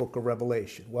student of the book of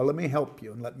Revelation. Well, let me help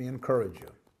you and let me encourage you.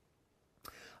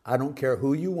 I don't care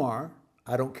who you are.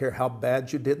 I don't care how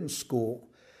bad you did in school.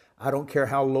 I don't care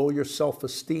how low your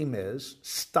self-esteem is.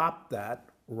 Stop that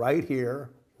right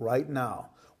here, right now.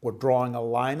 We're drawing a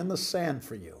line in the sand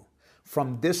for you.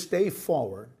 From this day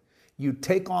forward, you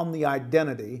take on the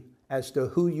identity as to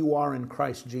who you are in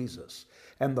Christ Jesus.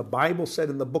 And the Bible said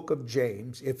in the book of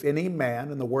James, if any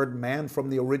man, and the word man from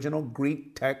the original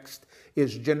Greek text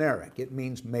is generic, it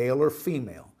means male or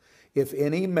female. If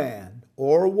any man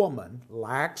or woman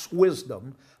lacks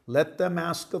wisdom, let them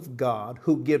ask of God,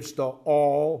 who gives to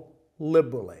all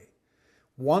liberally.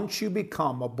 Once you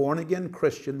become a born-again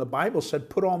Christian, the Bible said,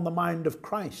 put on the mind of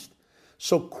Christ.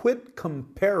 So quit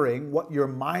comparing what your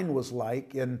mind was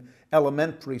like in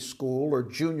elementary school or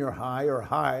junior high or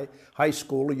high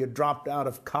school, or you dropped out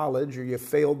of college, or you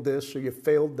failed this or you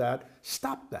failed that.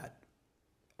 Stop that.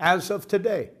 As of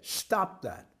today, stop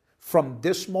that. From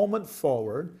this moment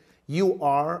forward, you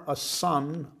are a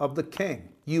son of the King.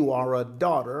 You are a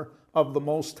daughter of the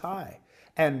Most High.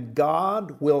 And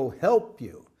God will help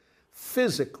you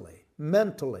physically,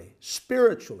 mentally,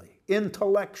 spiritually,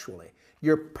 intellectually.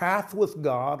 Your path with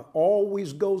God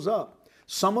always goes up.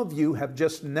 Some of you have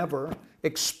just never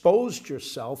exposed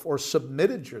yourself or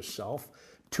submitted yourself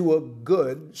to a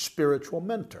good spiritual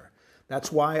mentor.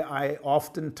 That's why I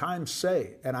oftentimes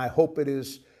say, and I hope it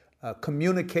is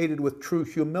communicated with true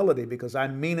humility, because I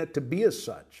mean it to be as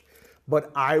such,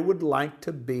 but I would like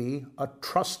to be a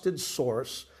trusted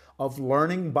source of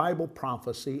learning Bible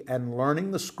prophecy and learning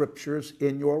the scriptures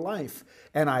in your life.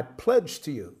 And I pledge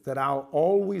to you that I'll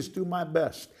always do my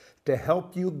best to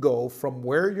help you go from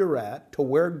where you're at to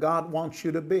where God wants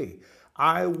you to be.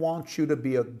 I want you to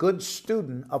be a good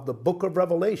student of the book of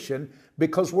Revelation,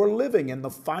 because we're living in the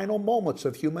final moments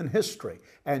of human history,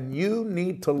 and you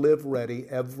need to live ready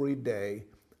every day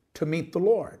to meet the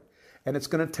Lord. And it's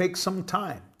going to take some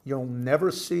time. You'll never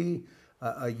see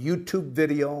a YouTube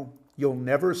video. You'll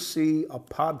never see a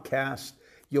podcast.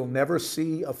 You'll never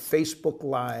see a Facebook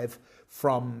Live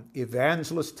from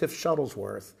Evangelist Tiff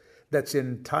Shuttlesworth that's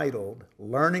entitled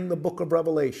Learning the Book of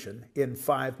Revelation in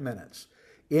 5 minutes.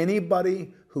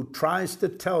 Anybody who tries to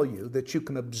tell you that you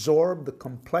can absorb the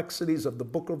complexities of the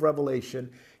book of Revelation,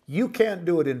 you can't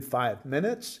do it in 5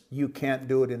 minutes. You can't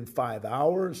do it in 5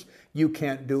 hours. You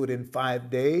can't do it in 5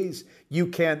 days. You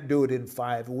can't do it in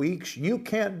 5 weeks. You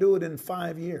can't do it in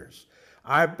 5 years.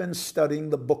 I've been studying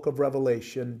the book of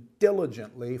Revelation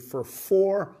diligently for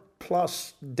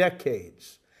 4+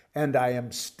 decades, and I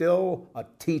am still a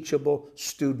teachable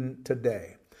student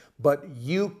today. But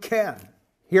you can,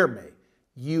 hear me,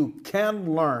 you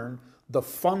can learn the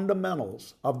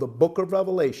fundamentals of the book of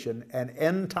Revelation and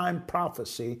end-time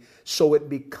prophecy so it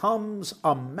becomes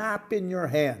a map in your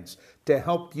hands to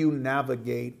help you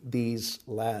navigate these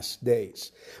last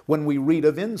days. When we read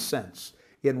of incense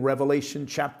in Revelation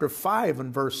chapter 5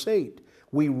 and verse 8,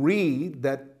 we read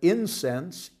that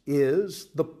incense is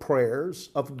the prayers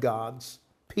of God's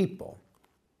people.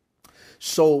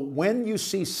 So when you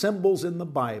see symbols in the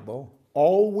Bible,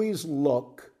 always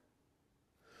look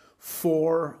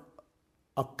for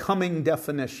a coming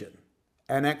definition,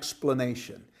 an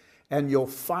explanation, and you'll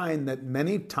find that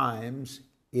many times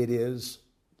it is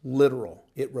literal.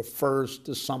 It refers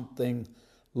to something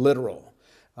literal.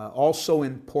 Also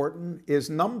important is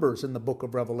numbers in the book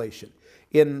of Revelation.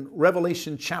 In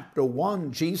Revelation chapter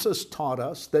 1, Jesus taught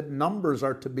us that numbers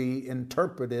are to be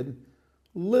interpreted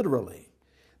literally.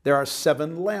 There are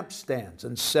 7 lampstands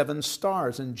and 7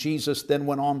 stars, and Jesus then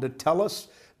went on to tell us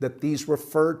that these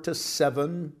refer to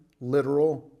 7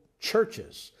 literal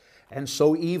churches. And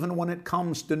so even when it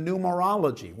comes to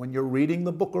numerology, when you're reading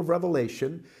the book of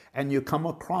Revelation and you come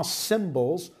across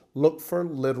symbols, look for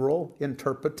literal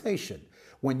interpretation.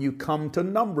 When you come to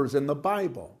numbers in the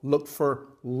Bible, look for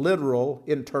literal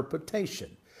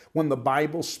interpretation. When the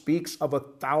Bible speaks of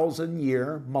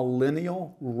 1,000-year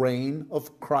millennial reign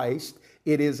of Christ,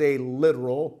 it is a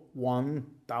literal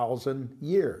 1,000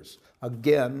 years.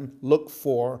 Again, look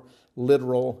for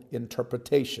literal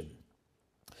interpretation.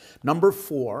 Number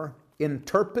 4,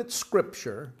 interpret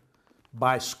Scripture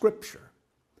by Scripture.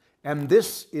 And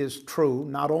this is true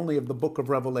not only of the book of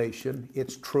Revelation,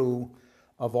 it's true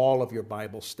of all of your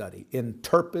Bible study.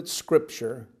 Interpret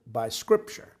Scripture by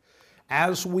Scripture.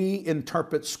 As we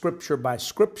interpret Scripture by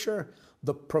Scripture,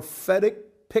 the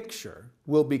prophetic picture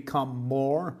will become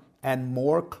more and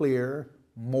more clear,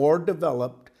 more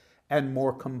developed, and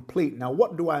more complete. Now,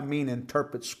 what do I mean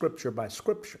interpret Scripture by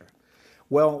Scripture?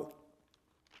 Well,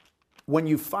 when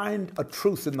you find a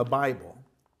truth in the Bible,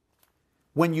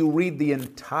 when you read the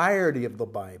entirety of the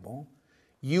Bible,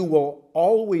 you will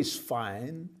always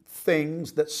find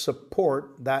things that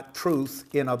support that truth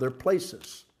in other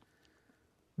places.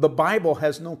 The Bible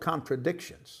has no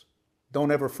contradictions.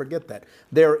 Don't ever forget that.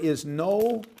 There is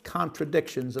no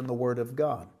contradictions in the Word of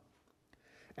God.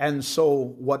 And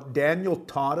so what Daniel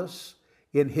taught us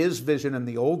in his vision in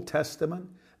the Old Testament,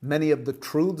 many of the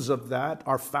truths of that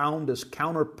are found as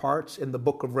counterparts in the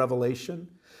book of Revelation.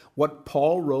 What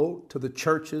Paul wrote to the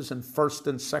churches in 1st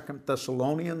and 2nd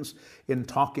Thessalonians in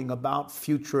talking about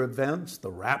future events,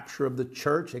 the rapture of the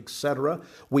church, etc.,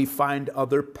 we find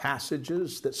other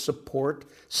passages that support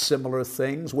similar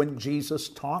things. When Jesus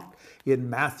talked in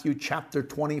Matthew chapter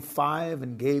 25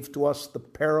 and gave to us the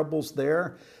parables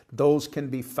there, those can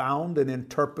be found and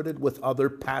interpreted with other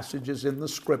passages in the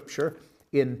Scripture.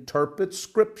 Interpret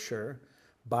Scripture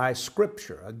by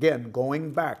Scripture. Again,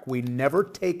 going back, we never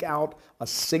take out a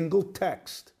single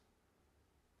text.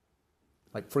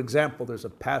 Like, for example, there's a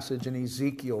passage in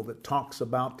Ezekiel that talks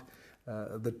about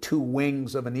the two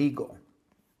wings of an eagle.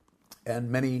 And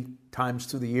many times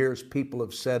through the years, people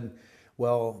have said,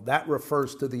 well, that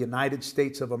refers to the United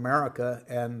States of America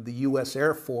and the U.S.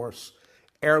 Air Force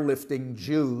airlifting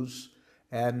Jews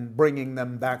and bringing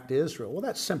them back to Israel. Well,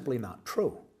 that's simply not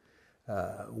true.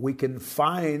 We can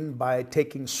find by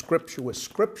taking Scripture with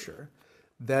Scripture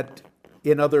that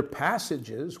in other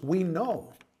passages we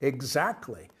know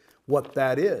exactly what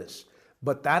that is.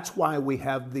 But that's why we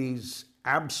have these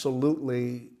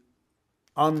absolutely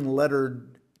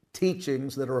unlettered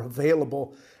teachings that are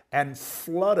available and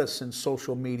flood us in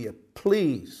social media.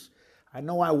 Please, I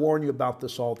know I warn you about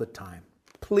this all the time.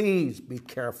 Please be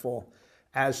careful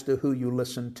as to who you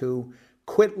listen to.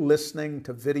 Quit listening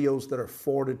to videos that are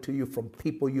forwarded to you from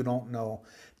people you don't know.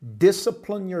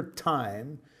 Discipline your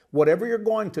time. Whatever you're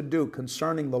going to do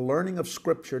concerning the learning of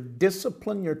Scripture,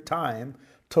 discipline your time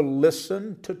to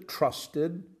listen to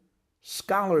trusted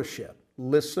scholarship.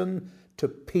 Listen to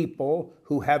people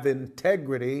who have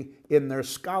integrity in their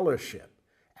scholarship.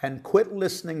 And quit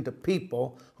listening to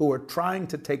people who are trying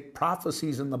to take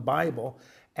prophecies in the Bible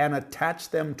and attach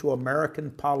them to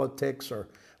American politics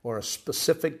or a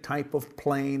specific type of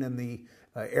plane in the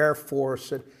Air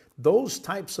Force. Those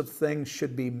types of things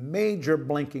should be major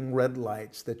blinking red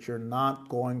lights that you're not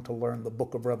going to learn the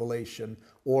book of Revelation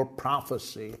or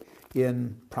prophecy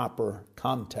in proper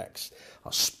context.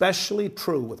 Especially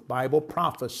true with Bible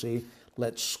prophecy,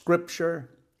 let Scripture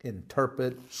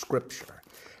interpret Scripture.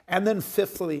 And then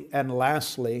fifthly and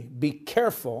lastly, be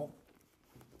careful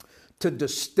to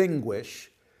distinguish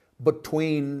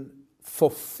between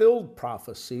fulfilled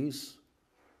prophecies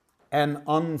and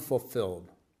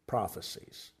unfulfilled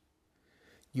prophecies.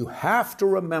 You have to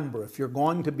remember, if you're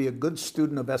going to be a good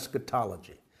student of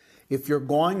eschatology, if you're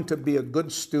going to be a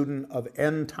good student of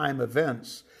end-time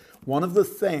events, one of the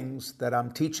things that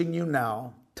I'm teaching you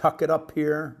now, tuck it up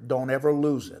here, don't ever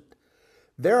lose it.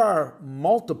 There are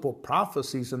multiple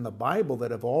prophecies in the Bible that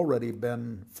have already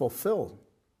been fulfilled.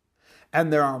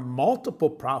 And there are multiple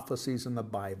prophecies in the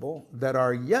Bible that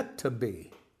are yet to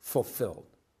be fulfilled.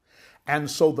 And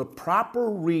so the proper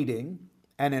reading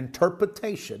and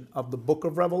interpretation of the book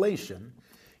of Revelation,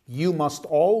 you must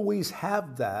always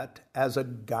have that as a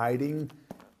guiding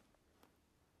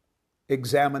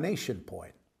examination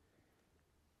point.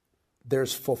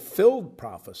 There's fulfilled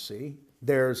prophecy,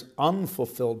 there's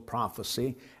unfulfilled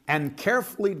prophecy, and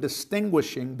carefully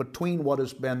distinguishing between what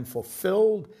has been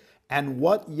fulfilled and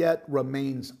what yet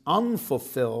remains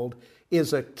unfulfilled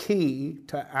is a key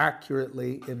to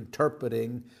accurately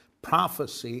interpreting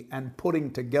prophecy and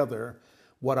putting together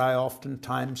what I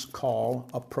oftentimes call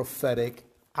a prophetic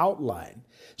outline.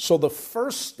 So the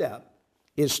first step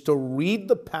is to read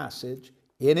the passage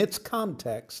in its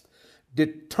context,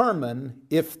 determine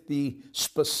if the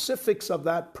specifics of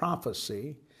that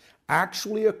prophecy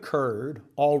actually occurred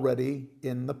already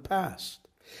in the past.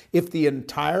 If the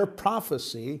entire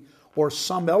prophecy or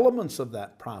some elements of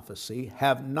that prophecy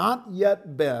have not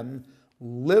yet been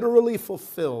literally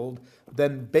fulfilled,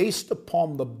 then based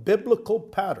upon the biblical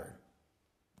pattern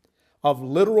of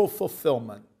literal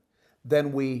fulfillment,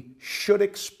 then we should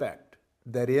expect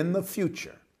that in the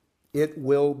future it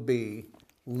will be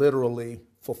literally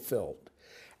fulfilled.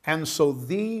 And so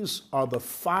these are the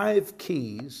 5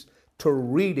 keys to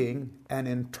reading and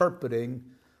interpreting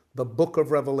the book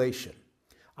of Revelation.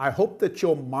 I hope that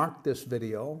you'll mark this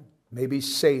video, maybe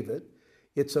save it.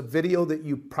 It's a video that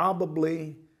you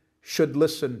probably should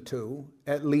listen to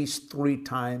at least 3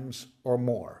 times or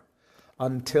more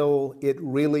until it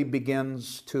really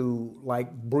begins to,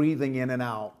 like breathing in and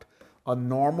out, a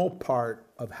normal part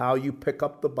of how you pick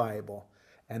up the Bible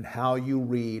and how you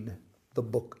read the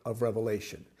book of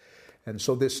Revelation. And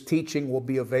so this teaching will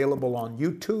be available on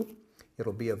YouTube.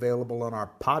 It'll be available on our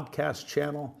podcast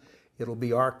channel. It'll be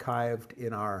archived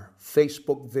in our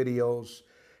Facebook videos.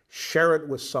 Share it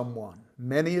with someone.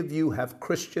 Many of you have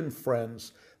Christian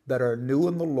friends that are new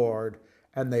in the Lord,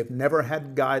 and they've never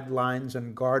had guidelines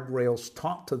and guardrails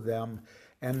taught to them,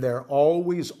 and they're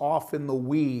always off in the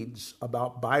weeds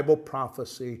about Bible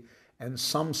prophecy and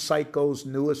some psycho's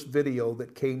newest video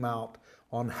that came out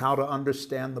on how to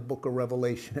understand the book of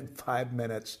Revelation in 5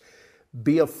 minutes.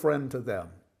 Be a friend to them.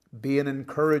 Be an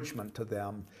encouragement to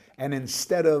them. And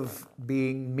instead of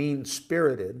being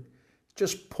mean-spirited,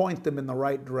 just point them in the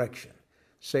right direction.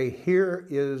 Say, here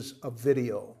is a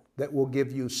video that will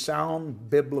give you sound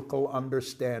biblical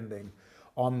understanding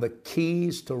on the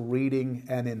keys to reading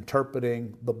and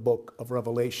interpreting the book of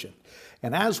Revelation.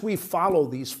 And as we follow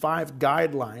these 5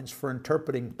 guidelines for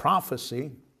interpreting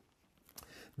prophecy,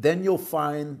 then you'll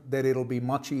find that it'll be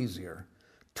much easier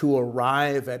to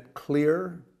arrive at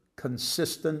clear,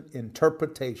 consistent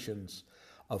interpretations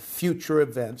of future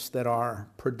events that are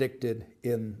predicted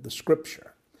in the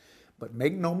Scripture. But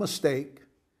make no mistake,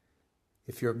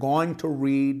 if you're going to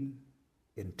read,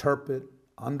 interpret,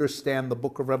 understand the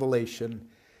book of Revelation,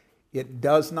 it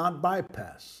does not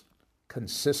bypass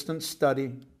consistent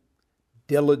study,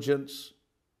 diligence,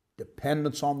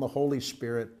 dependence on the Holy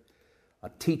Spirit,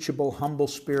 a teachable, humble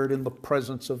spirit in the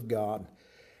presence of God,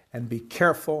 and be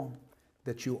careful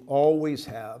that you always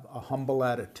have a humble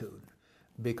attitude.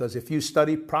 Because if you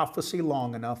study prophecy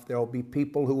long enough, there will be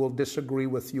people who will disagree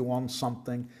with you on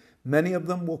something. Many of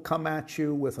them will come at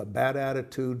you with a bad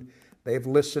attitude. They've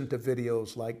listened to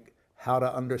videos like How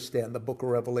to Understand the Book of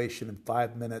Revelation in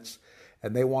 5 minutes,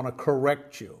 and they want to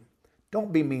correct you.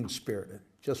 Don't be mean-spirited.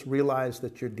 Just realize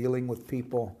that you're dealing with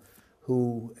people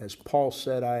who, as Paul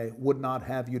said, I would not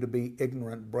have you to be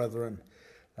ignorant, brethren.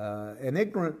 And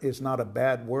ignorant is not a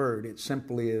bad word. It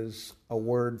simply is a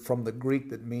word from the Greek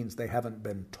that means they haven't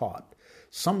been taught.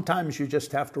 Sometimes you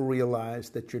just have to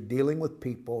realize that you're dealing with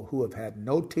people who have had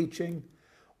no teaching,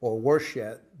 or worse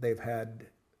yet, they've had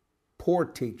poor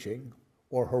teaching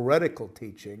or heretical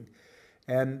teaching,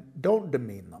 and don't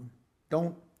demean them.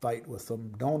 Don't fight with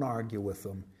them. Don't argue with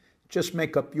them. Just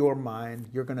make up your mind.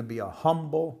 You're going to be a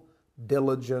humble,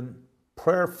 diligent,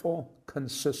 prayerful,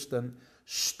 consistent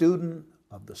student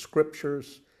of the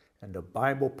Scriptures and of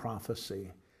Bible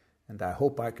prophecy. And I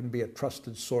hope I can be a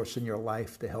trusted source in your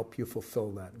life to help you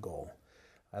fulfill that goal.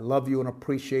 I love you and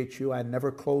appreciate you. I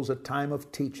never close a time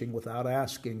of teaching without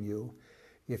asking you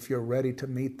if you're ready to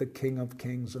meet the King of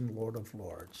Kings and Lord of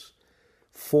Lords.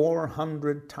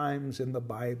 400 times in the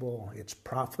Bible, it's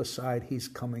prophesied he's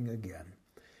coming again.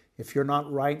 If you're not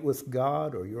right with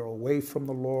God, or you're away from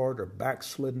the Lord, or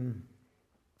backslidden,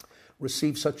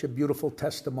 receive such a beautiful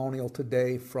testimonial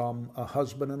today from a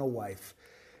husband and a wife.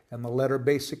 And the letter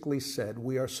basically said,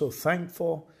 we are so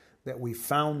thankful that we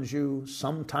found you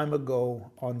some time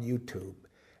ago on YouTube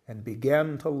and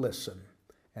began to listen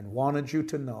and wanted you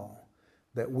to know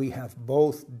that we have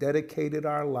both dedicated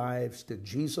our lives to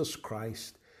Jesus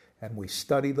Christ, and we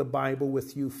study the Bible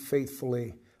with you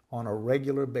faithfully on a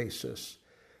regular basis.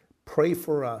 Pray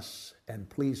for us, and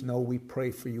please know we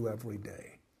pray for you every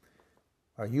day.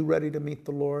 Are you ready to meet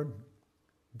the Lord?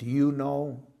 Do you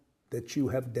know that you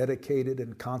have dedicated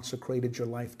and consecrated your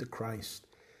life to Christ?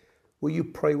 Will you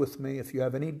pray with me if you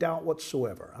have any doubt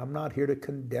whatsoever? I'm not here to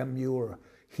condemn you or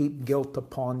heap guilt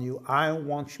upon you. I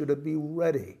want you to be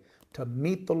ready to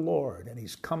meet the Lord, and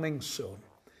he's coming soon.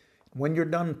 When you're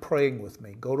done praying with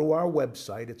me, go to our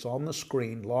website. It's on the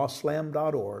screen,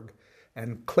 lostlamb.org,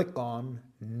 and click on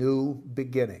New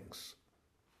Beginnings.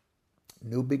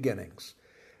 New Beginnings.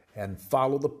 And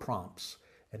follow the prompts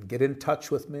and get in touch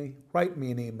with me. Write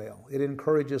me an email. It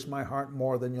encourages my heart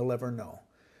more than you'll ever know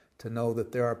to know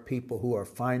that there are people who are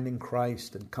finding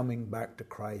Christ and coming back to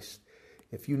Christ.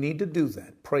 If you need to do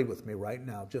that, pray with me right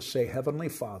now. Just say, Heavenly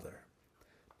Father,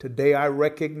 today I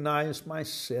recognize my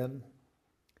sin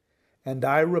and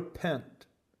I repent.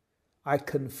 I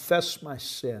confess my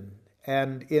sin,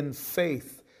 and in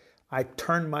faith I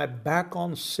turn my back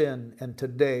on sin and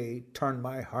today turn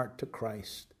my heart to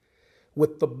Christ.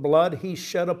 With the blood he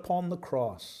shed upon the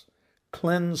cross,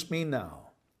 cleanse me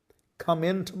now. Come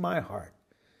into my heart.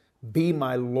 Be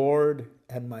my Lord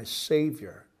and my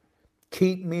Savior.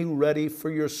 Keep me ready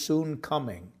for your soon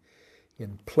coming.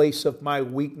 In place of my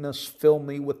weakness, fill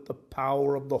me with the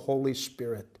power of the Holy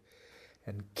Spirit,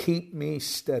 and keep me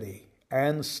steady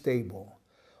and stable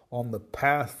on the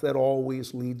path that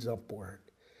always leads upward.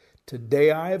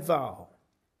 Today I vow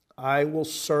I will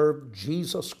serve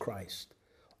Jesus Christ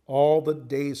all the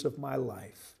days of my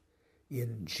life.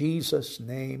 In Jesus'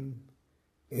 name,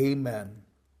 amen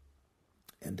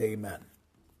and amen.